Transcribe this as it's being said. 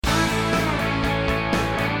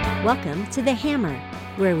Welcome to The Hammer,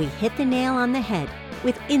 where we hit the nail on the head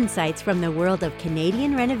with insights from the world of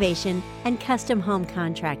Canadian renovation and custom home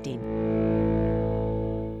contracting.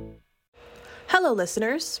 Hello,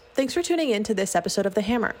 listeners. Thanks for tuning in to this episode of The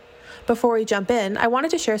Hammer. Before we jump in, I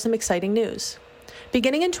wanted to share some exciting news.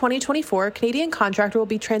 Beginning in 2024, Canadian Contractor will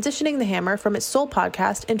be transitioning The Hammer from its sole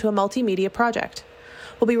podcast into a multimedia project.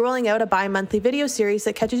 We'll be rolling out a bi-monthly video series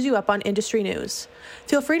that catches you up on industry news.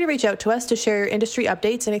 Feel free to reach out to us to share your industry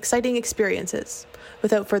updates and exciting experiences.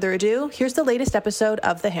 Without further ado, here's the latest episode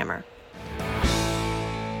of The Hammer.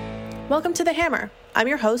 Welcome to The Hammer. I'm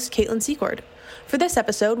your host, Kaitlin Secord. For this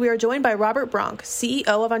episode, we are joined by Robert Bronk, CEO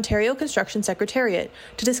of Ontario Construction Secretariat,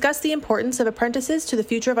 to discuss the importance of apprentices to the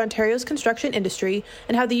future of Ontario's construction industry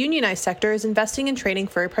and how the unionized sector is investing in training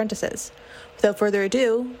for apprentices. Without further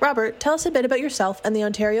ado, Robert, tell us a bit about yourself and the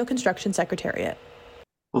Ontario Construction Secretariat.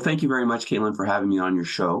 Well, thank you very much, Kaitlin, for having me on your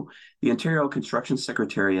show. The Ontario Construction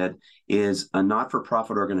Secretariat is a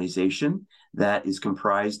not-for-profit organization that is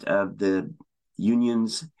comprised of the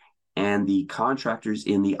unions and the contractors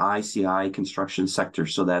in the ICI construction sector.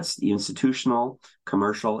 So that's the institutional,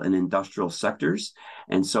 commercial, and industrial sectors.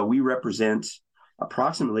 And so we represent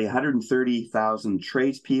approximately 130,000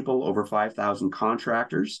 tradespeople, over 5,000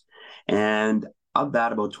 contractors. And of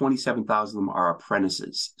that, about 27,000 of them are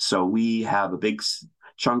apprentices. So we have a big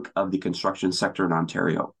chunk of the construction sector in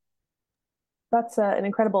Ontario. That's an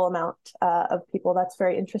incredible amount of people. That's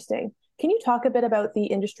very interesting. Can you talk a bit about the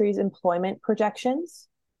industry's employment projections?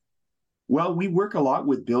 Well, we work a lot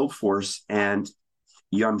with BuildForce, and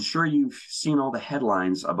I'm sure you've seen all the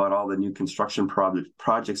headlines about all the new construction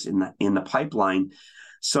projects in the pipeline.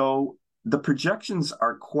 So the projections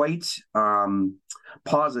are quite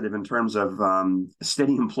positive in terms of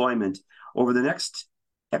steady employment. Over the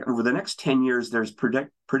next 10 years, there's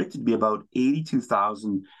predicted to be about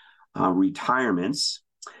 82,000 retirements.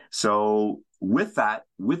 So with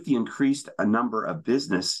the increased number of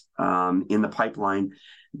business in the pipeline,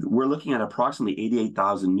 we're looking at approximately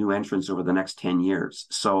 88,000 new entrants over the next 10 years.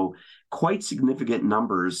 So quite significant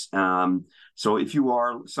numbers. So if you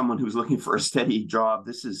are someone who's looking for a steady job,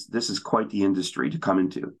 this is quite the industry to come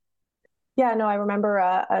into. Yeah, no, I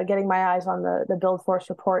remember getting my eyes on the BuildForce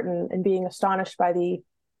report and being astonished by the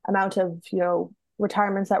amount of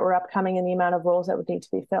retirements that were upcoming and the amount of roles that would need to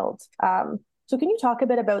be filled. So can you talk a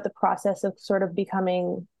bit about the process of sort of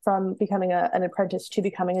becoming an apprentice to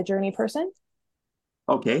becoming a journey person?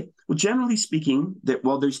 Okay. Well, generally speaking,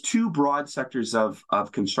 there's two broad sectors of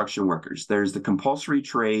construction workers. There's the compulsory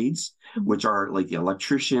trades, which are like the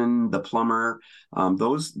electrician, the plumber.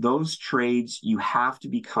 Those trades, you have to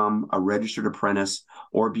become a registered apprentice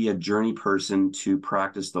or be a journey person to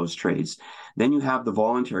practice those trades. Then you have the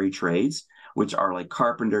voluntary trades, which are like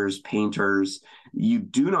carpenters, painters. You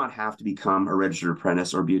do not have to become a registered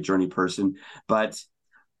apprentice or be a journey person, but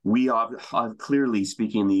we are clearly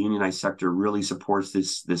speaking, the unionized sector really supports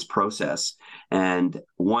this process and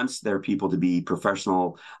wants their people to be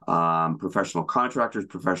professional contractors,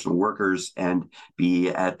 professional workers, and be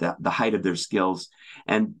at the height of their skills.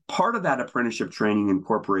 And part of that apprenticeship training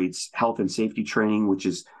incorporates health and safety training, which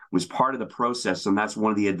was part of the process. And that's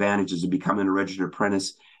one of the advantages of becoming a registered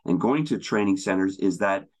apprentice and going to training centers is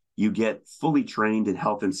that you get fully trained in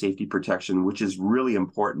health and safety protection, which is really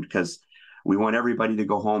important because we want everybody to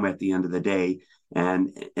go home at the end of the day.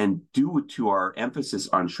 And due to our emphasis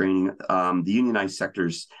on training, the unionized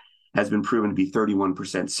sectors has been proven to be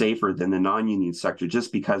 31% safer than the non-union sector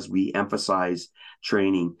just because we emphasize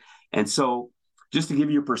training. And so just to give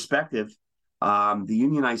you a perspective, the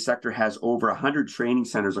unionized sector has over 100 training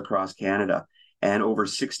centers across Canada and over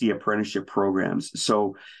 60 apprenticeship programs.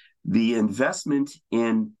 So the investment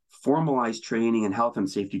in formalized training and health and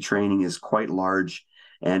safety training is quite large.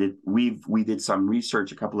 And we did some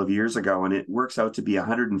research a couple of years ago, and it works out to be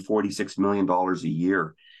 $146 million a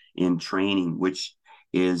year in training, which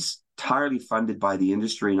is entirely funded by the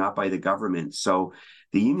industry, not by the government. So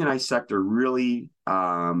the unionized sector really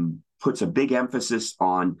puts a big emphasis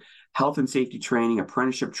on health and safety training,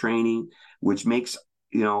 apprenticeship training, which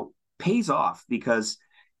pays off because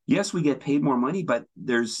yes, we get paid more money, but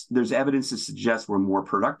there's evidence to suggest we're more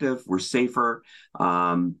productive, we're safer.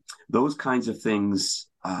 Those kinds of things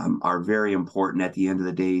are very important at the end of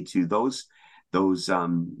the day to those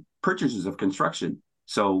purchasers of construction.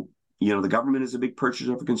 So, the government is a big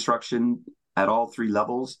purchaser of construction at all three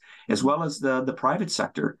levels, as well as the private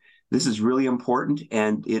sector. This is really important,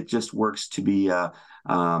 and it just works to be a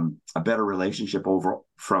better relationship over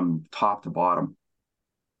from top to bottom.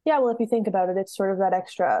 Yeah, well, if you think about it, it's sort of that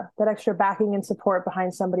extra backing and support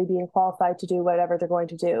behind somebody being qualified to do whatever they're going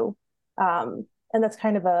to do. And that's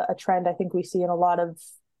kind of a trend I think we see in a lot of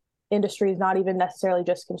industries, not even necessarily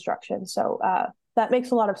just construction. So that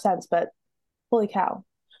makes a lot of sense, but holy cow.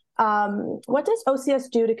 What does OCS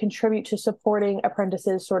do to contribute to supporting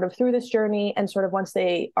apprentices sort of through this journey and sort of once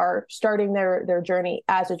they are starting their journey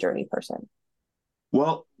as a journey person?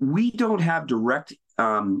 Well, we don't have direct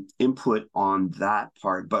input on that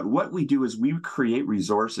part, but what we do is we create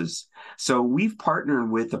resources. So we've partnered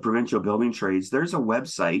with the Provincial Building Trades. There's a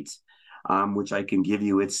website which I can give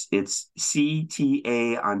you. It's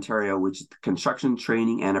CTA Ontario, which is Construction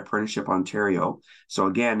Training and Apprenticeship Ontario. So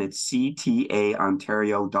again, it's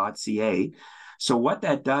ctaontario.ca. So what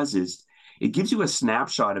that does is it gives you a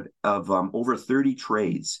snapshot of over 30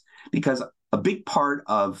 trades, because a big part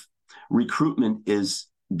of recruitment is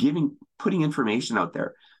putting information out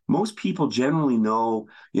there. Most people generally know,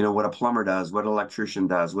 what a plumber does, what an electrician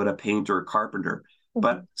does, what a painter or carpenter.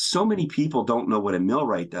 But so many people don't know what a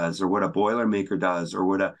millwright does, or what a boilermaker does, or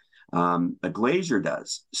what a glazier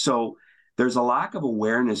does. So there's a lack of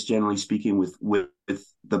awareness, generally speaking, with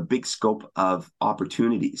the big scope of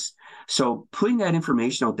opportunities. So putting that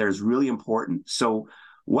information out there is really important. So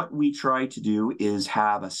what we try to do is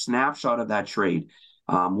have a snapshot of that trade.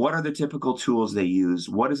 What are the typical tools they use?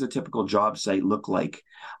 What does a typical job site look like?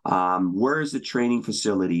 Where is the training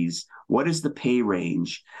facilities? What is the pay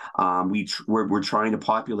range? We're trying to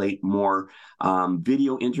populate more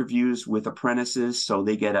video interviews with apprentices, so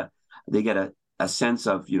they get a sense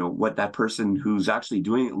of what that person who's actually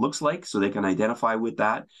doing it looks like, so they can identify with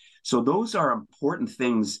that. So those are important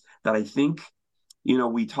things that I think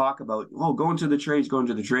we talk about. Oh, go into the trades,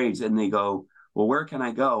 and they go, well, where can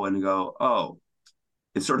I go? And they go, oh.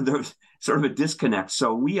 It's sort of a disconnect.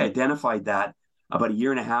 So we identified that about a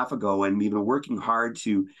year and a half ago, and we've been working hard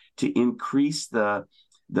to increase the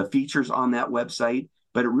features on that website.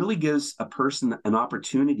 But it really gives a person an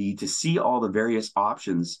opportunity to see all the various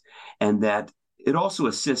options, and that it also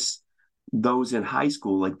assists those in high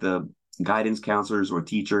school, like the guidance counselors or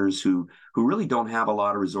teachers who really don't have a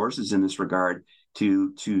lot of resources in this regard,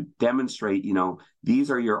 to demonstrate,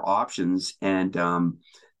 these are your options, and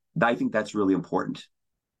I think that's really important.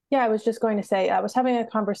 Yeah, I was just going to say, I was having a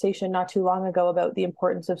conversation not too long ago about the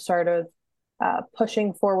importance of sort of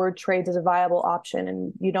pushing forward trades as a viable option.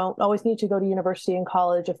 And you don't always need to go to university and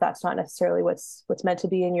college if that's not necessarily what's meant to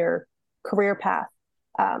be in your career path.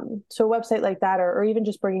 So a website like that, or even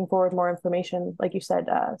just bringing forward more information, like you said,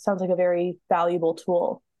 sounds like a very valuable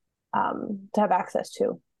tool to have access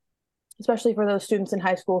to, especially for those students in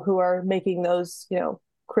high school who are making those,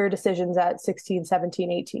 career decisions at 16,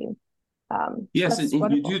 17, 18. Yes, and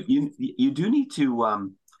you do need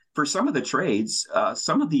to, for some of the trades,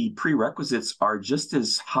 some of the prerequisites are just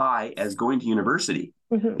as high as going to university.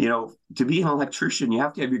 Mm-hmm. To be an electrician, you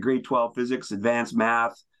have to have your grade 12 physics, advanced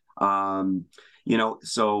math.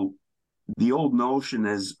 So the old notion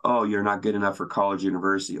is, oh, you're not good enough for college,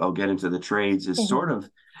 university, oh, get into the trades is mm-hmm.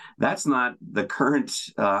 That's not the current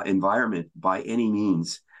environment by any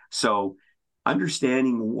means. So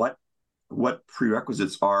understanding what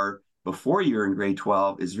prerequisites are before you're in grade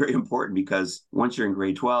 12 is very important, because once you're in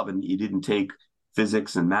grade 12 and you didn't take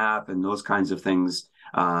physics and math and those kinds of things,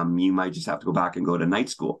 you might just have to go back and go to night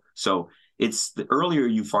school. So it's the earlier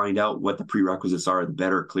you find out what the prerequisites are, the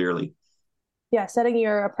better, clearly. Yeah, setting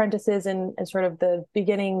your apprentices and sort of the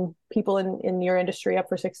beginning people in your industry up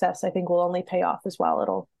for success, I think will only pay off as well.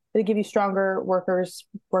 It'll give you stronger workers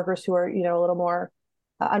who are, a little more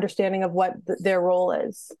understanding of what their role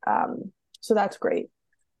is. So that's great.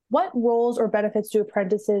 What roles or benefits do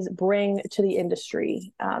apprentices bring to the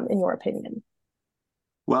industry, in your opinion?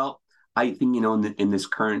 Well, I think, in this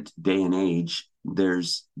current day and age,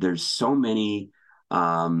 there's so many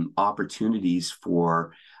opportunities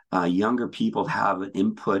for younger people to have an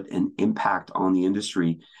input and impact on the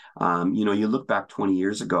industry. You look back 20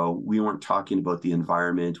 years ago, we weren't talking about the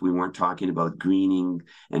environment. We weren't talking about greening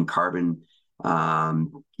and carbon, gas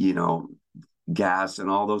and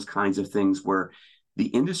all those kinds of things, where the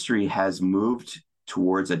industry has moved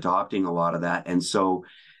towards adopting a lot of that. And so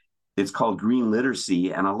it's called green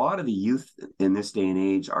literacy. And a lot of the youth in this day and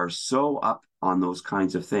age are so up on those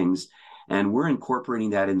kinds of things. And we're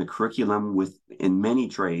incorporating that in the curriculum in many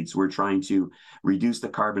trades. We're trying to reduce the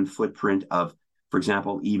carbon footprint of, for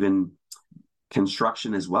example, even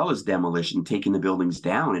construction as well as demolition, taking the buildings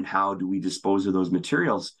down, and how do we dispose of those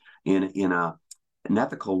materials in an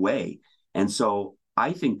ethical way. And so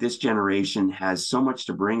I think this generation has so much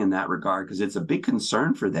to bring in that regard, because it's a big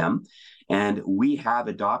concern for them. And we have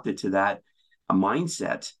adopted to that a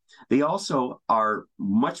mindset. They also are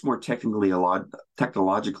much more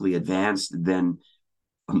technologically advanced than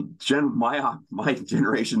my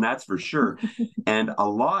generation, that's for sure. And a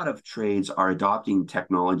lot of trades are adopting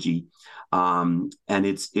technology, and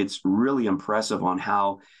it's really impressive on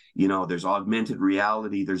how, there's augmented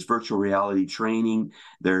reality, there's virtual reality training,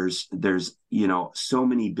 there's so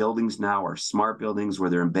many buildings now are smart buildings where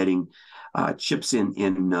they're embedding chips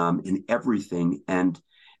in everything, and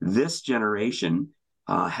this generation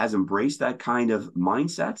has embraced that kind of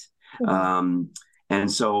mindset. And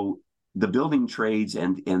so the building trades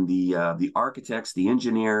and the architects, the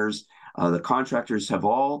engineers, the contractors have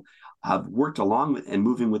worked along with and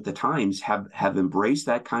moving with the times, have embraced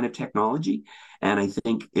that kind of technology. And I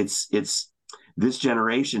think it's this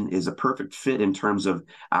generation is a perfect fit in terms of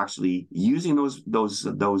actually using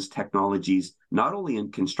those technologies, not only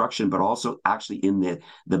in construction, but also actually in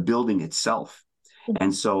the building itself.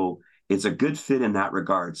 And so it's a good fit in that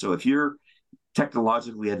regard. So if you're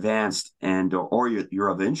technologically advanced or you're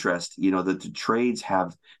of interest, the trades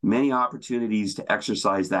have many opportunities to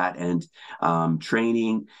exercise that, and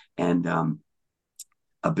training and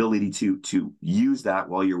ability to use that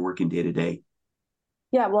while you're working day to day.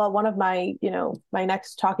 Yeah, well, one of my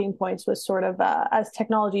next talking points was sort of as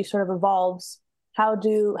technology sort of evolves, how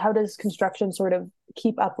does construction sort of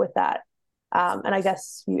keep up with that? And I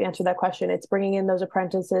guess you answered that question. It's bringing in those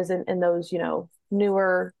apprentices and those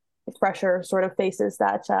newer, fresher sort of faces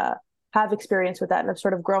that have experience with that and have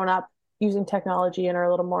sort of grown up using technology and are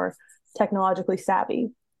a little more technologically savvy.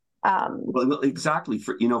 Well, exactly.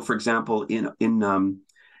 For example, in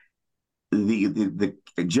the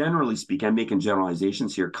generally speaking, I'm making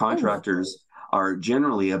generalizations here. Contractors are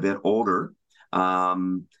generally a bit older,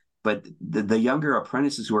 but the younger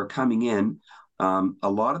apprentices who are coming in, a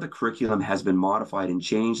lot of the curriculum has been modified and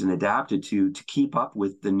changed and adapted to keep up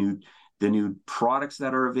with the new products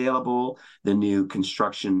that are available, the new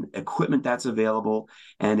construction equipment that's available,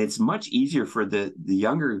 and it's much easier for the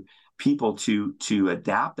younger people to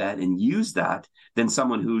adapt that and use that than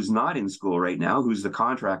someone who's not in school right now, who's the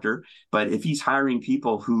contractor. But if he's hiring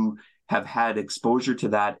people who have had exposure to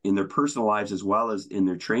that in their personal lives as well as in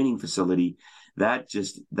their training facility, that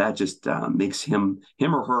just makes him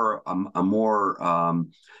or her a more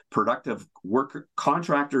productive worker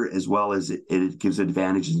contractor, as well as it gives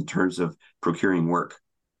advantages in terms of procuring work.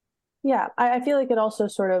 Yeah, I feel like it also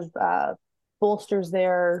sort of bolsters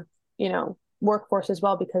their workforce as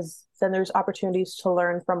well, because then there's opportunities to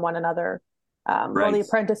learn from one another. Right. While the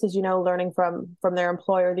apprentice is learning from their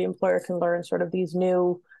employer, the employer can learn sort of these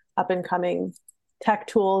new up and coming tech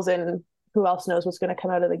tools, and who else knows what's going to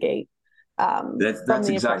come out of the gate. That's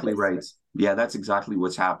exactly right. Yeah, that's exactly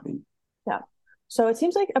what's happening. Yeah. So it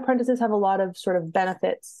seems like apprentices have a lot of sort of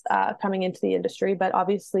benefits coming into the industry, but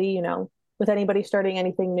obviously, with anybody starting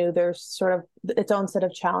anything new, there's sort of its own set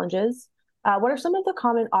of challenges. What are some of the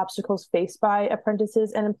common obstacles faced by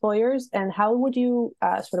apprentices and employers, and how would you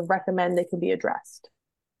sort of recommend they can be addressed?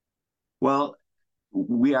 Well,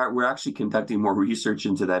 we're actually conducting more research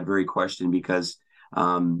into that very question, because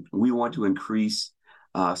we want to increase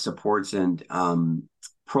supports and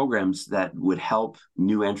programs that would help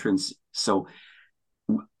new entrants. So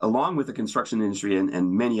along with the construction industry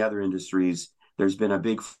and many other industries, there's been a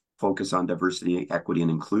big focus on diversity, equity,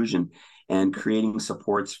 and inclusion, and creating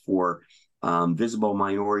supports for visible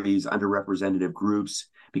minorities, underrepresented groups,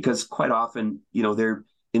 because quite often, they're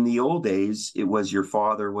in the old days, it was your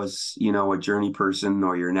father was, a journey person,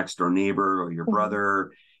 or your next door neighbor, or your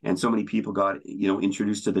brother. And so many people got,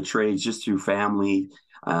 introduced to the trades just through family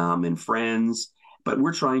and friends. But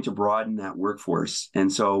we're trying to broaden that workforce.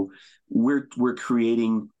 And so we're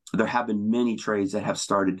creating, there have been many trades that have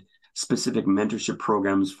started specific mentorship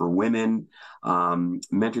programs for women,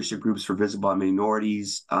 mentorship groups for visible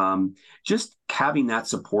minorities, just having that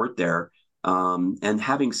support there, and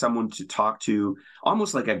having someone to talk to,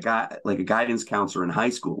 almost like a guidance counselor in high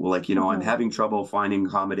school. Like, I'm having trouble finding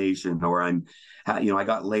accommodation, or I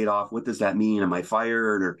got laid off. What does that mean? Am I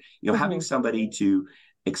fired? Or, having somebody to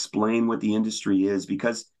explain what the industry is,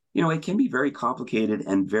 because, it can be very complicated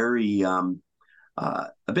and very,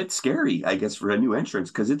 a bit scary, I guess, for a new entrant,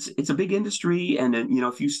 because it's a big industry. And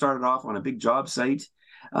if you started off on a big job site,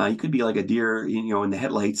 you could be like a deer, in the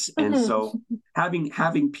headlights. And so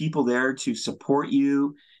having people there to support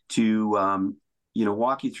you, to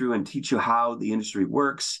walk you through and teach you how the industry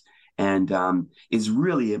works, and is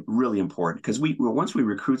really, really important. Because once we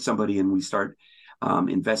recruit somebody and we start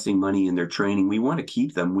investing money in their training, we want to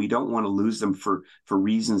keep them. We don't want to lose them for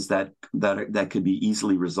reasons that could be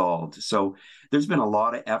easily resolved. So there's been a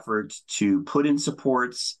lot of effort to put in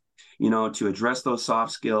supports, to address those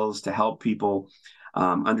soft skills, to help people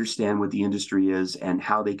understand what the industry is and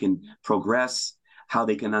how they can progress, how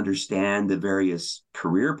they can understand the various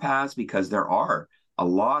career paths, because there are a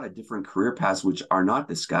lot of different career paths which are not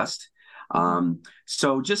discussed.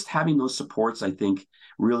 So just having those supports, I think,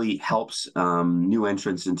 really helps new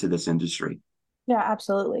entrants into this industry. Yeah,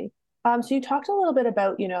 absolutely. So you talked a little bit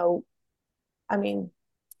about,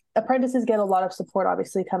 apprentices get a lot of support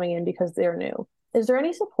obviously coming in because they're new. Is there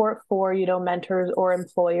any support for, mentors or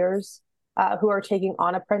employers who are taking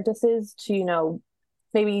on apprentices to,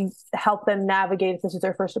 maybe help them navigate if this is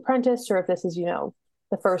their first apprentice or if this is,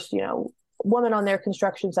 the first, woman on their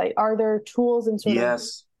construction site? Are there tools and sort of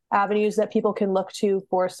avenues that people can look to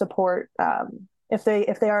for support if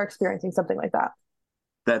they are experiencing something like that?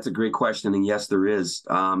 That's a great question. And yes, there is.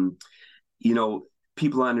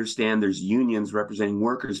 People understand there's unions representing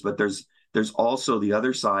workers, but there's also the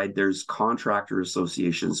other side. There's contractor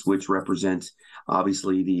associations, which represent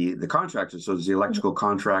obviously the contractors. So there's the Electrical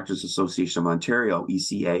Contractors Association of Ontario,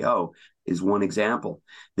 ECAO, is one example.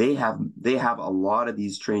 They have a lot of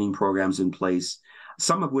these training programs in place,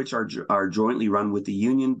 some of which are jointly run with the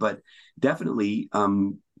union, but definitely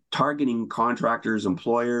targeting contractors,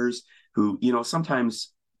 employers who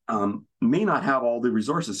sometimes may not have all the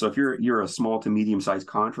resources. So if you're a small to medium-sized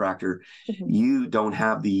contractor, you don't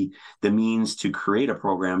have the means to create a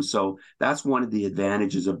program. So that's one of the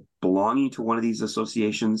advantages of belonging to one of these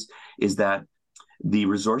associations, is that the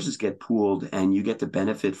resources get pooled and you get to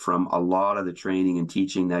benefit from a lot of the training and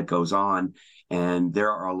teaching that goes on. And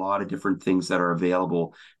there are a lot of different things that are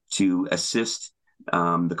available to assist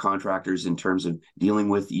the contractors in terms of dealing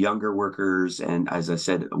with younger workers, and as I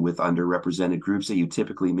said, with underrepresented groups that you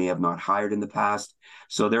typically may have not hired in the past.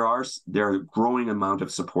 So there are a growing amount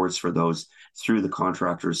of supports for those through the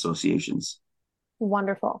contractor associations.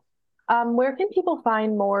 Wonderful. Where can people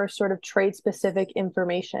find more sort of trade-specific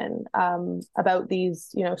information about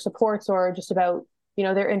these, supports, or just about,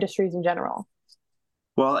 their industries in general?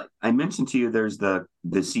 Well, I mentioned to you there's the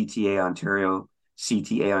CTA Ontario,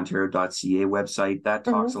 ctaontario.ca website that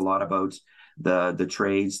talks a lot about the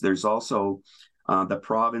trades. There's also the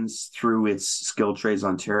province, through its Skilled Trades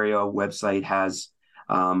Ontario website, has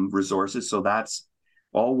resources. So that's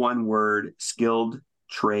all one word,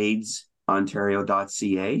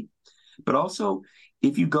 skilledtradesontario.ca. But also,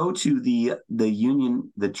 if you go to the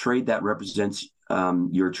union, the trade that represents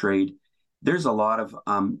your trade, there's a lot of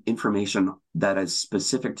information that is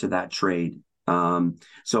specific to that trade.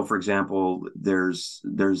 So, for example, there's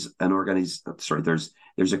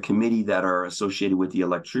a committee that are associated with the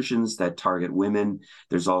electricians that target women.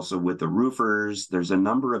 There's also with the roofers. There's a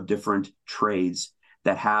number of different trades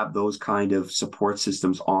that have those kind of support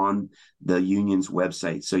systems on the union's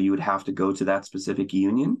website. So you would have to go to that specific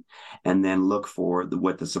union and then look for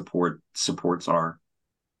what the supports are.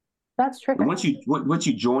 That's tricky. And once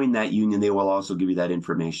you join that union, they will also give you that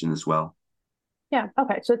information as well. Yeah.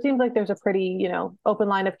 Okay. So it seems like there's a pretty, open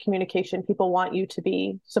line of communication. People want you to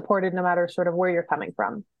be supported no matter sort of where you're coming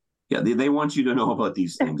from. Yeah. They want you to know about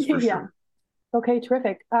these things for sure. Okay.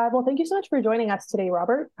 Terrific. Well, thank you so much for joining us today,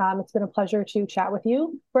 Robert. It's been a pleasure to chat with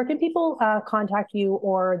you. Where can people contact you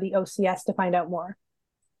or the OCS to find out more?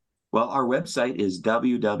 Well, our website is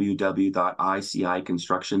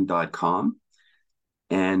www.iciconstruction.com.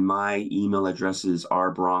 And my email address is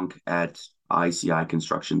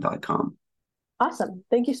rbronk@iciconstruction.com. Awesome.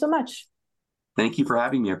 Thank you so much. Thank you for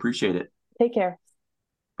having me. I appreciate it. Take care.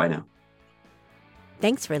 Bye now.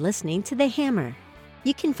 Thanks for listening to The Hammer.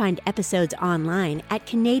 You can find episodes online at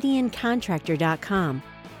canadiancontractor.com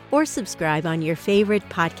or subscribe on your favorite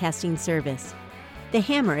podcasting service. The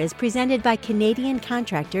Hammer is presented by Canadian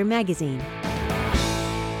Contractor Magazine.